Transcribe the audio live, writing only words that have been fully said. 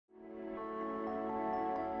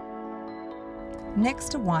Next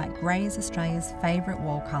to white, grey is Australia's favourite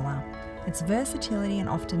wall colour. Its versatility and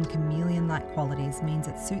often chameleon-like qualities means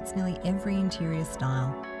it suits nearly every interior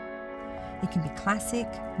style. It can be classic,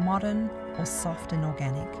 modern, or soft and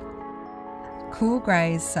organic. Cool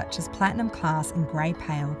greys such as platinum class and grey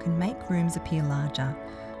pale can make rooms appear larger,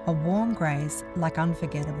 while warm greys like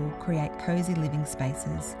unforgettable create cosy living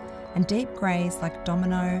spaces, and deep greys like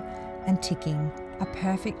domino and ticking are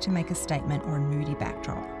perfect to make a statement or a moody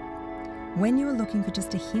backdrop. When you are looking for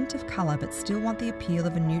just a hint of colour but still want the appeal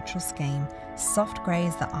of a neutral scheme, soft grey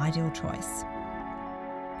is the ideal choice.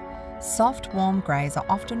 Soft, warm greys are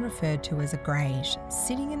often referred to as a greige,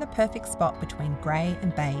 sitting in the perfect spot between grey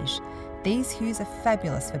and beige. These hues are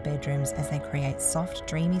fabulous for bedrooms as they create soft,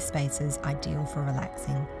 dreamy spaces ideal for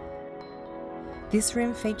relaxing. This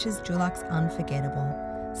room features Dulux Unforgettable.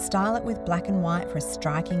 Style it with black and white for a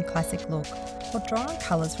striking classic look, or draw on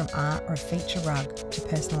colours from art or a feature rug to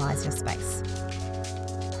personalise your space.